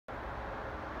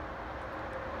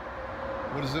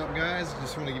What is up, guys?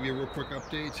 Just want to give you a real quick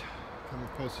update. I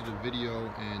haven't posted a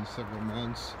video in several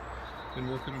months. Been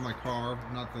working on my car,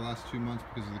 not the last 2 months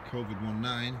because of the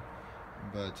COVID-19,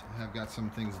 but I have got some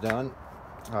things done.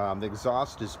 The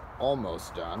exhaust is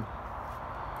almost done, and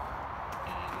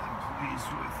I'm pleased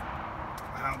with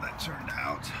how that turned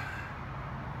out.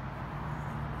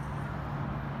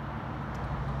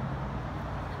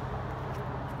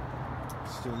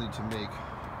 Still need to make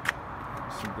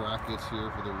some brackets here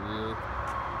for the rear.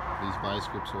 These vice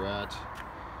grips are at,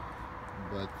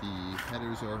 but the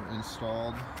headers are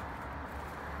installed,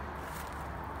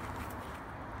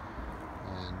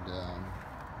 and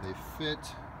they fit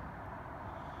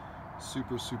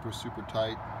super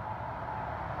tight.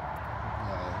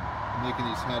 Making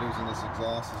these headers and this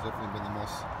exhaust has definitely been the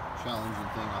most challenging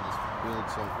thing on this build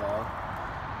so far.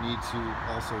 Need to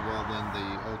also weld in the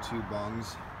O2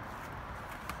 bungs,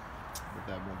 but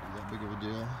that won't be that big of a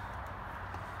deal.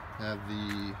 Have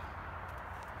the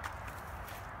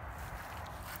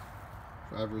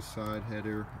driver's side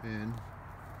header in.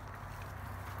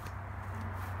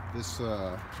 This,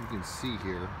 you can see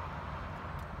here,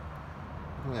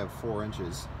 I only have 4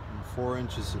 inches. And 4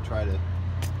 inches to try to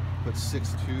put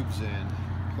 6 tubes in,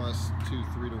 plus 2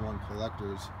 3-to-1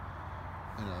 collectors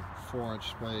in a 4-inch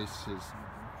space is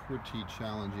pretty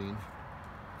challenging.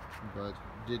 But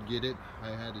did get it.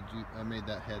 I made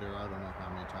that header I don't know how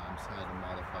many times. I had to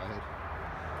modify it.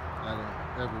 I don't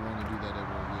ever want to do that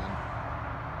ever again.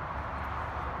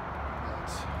 But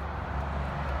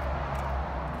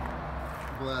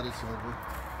glad it's over.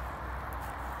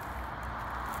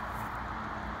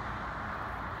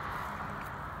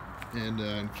 And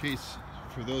in case,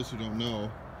 for those who don't know,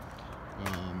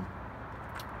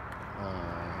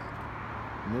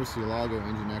 Murcielago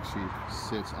engine actually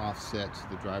sits offset to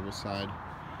the driver's side,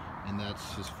 and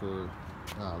that's just for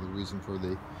the reason for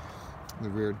the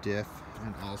rear diff,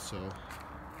 and also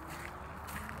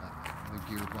the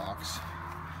gearbox.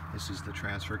 This is the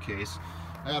transfer case.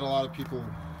 I had a lot of people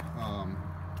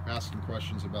asking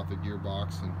questions about the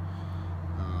gearbox, and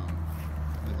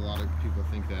a lot of people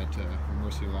think that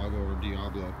Murcielago or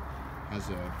Diablo has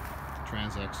a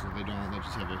transaxle. They don't. They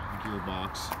just have a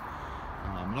gearbox.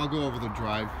 And I'll go over the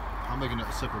drive. I'll make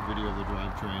a separate video of the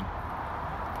drivetrain.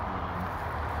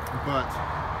 But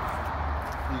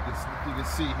you can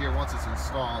see here, once it's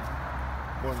installed,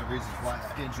 one of the reasons why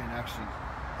that engine actually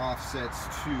offsets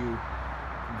to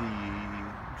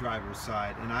the driver's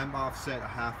side. And I'm offset a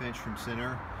 1/2 inch from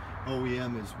center.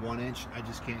 OEM is 1 inch. I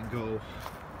just can't go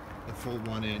the full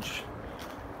 1 inch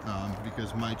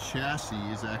because my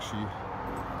chassis is actually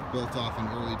built off an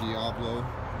early Diablo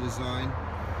design,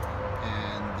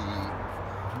 and the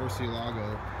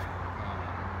Murcielago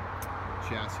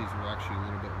chassis were actually a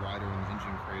little bit wider in the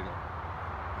engine cradle,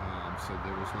 so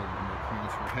there was a little bit more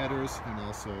clearance for headers and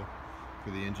also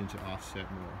for the engine to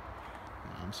offset more,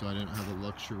 so I didn't have the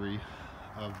luxury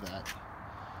of that,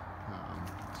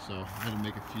 so I had to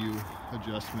make a few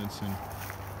adjustments, and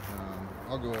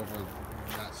I'll go over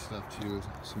that stuff too,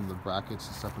 some of the brackets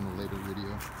and stuff in a later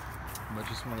video, but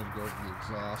just wanted to go over the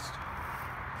exhaust.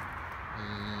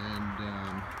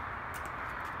 And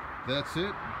that's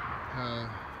it.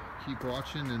 Keep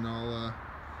watching, and I'll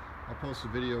post a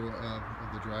video of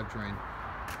the drivetrain.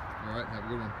 All right, have a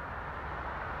good one.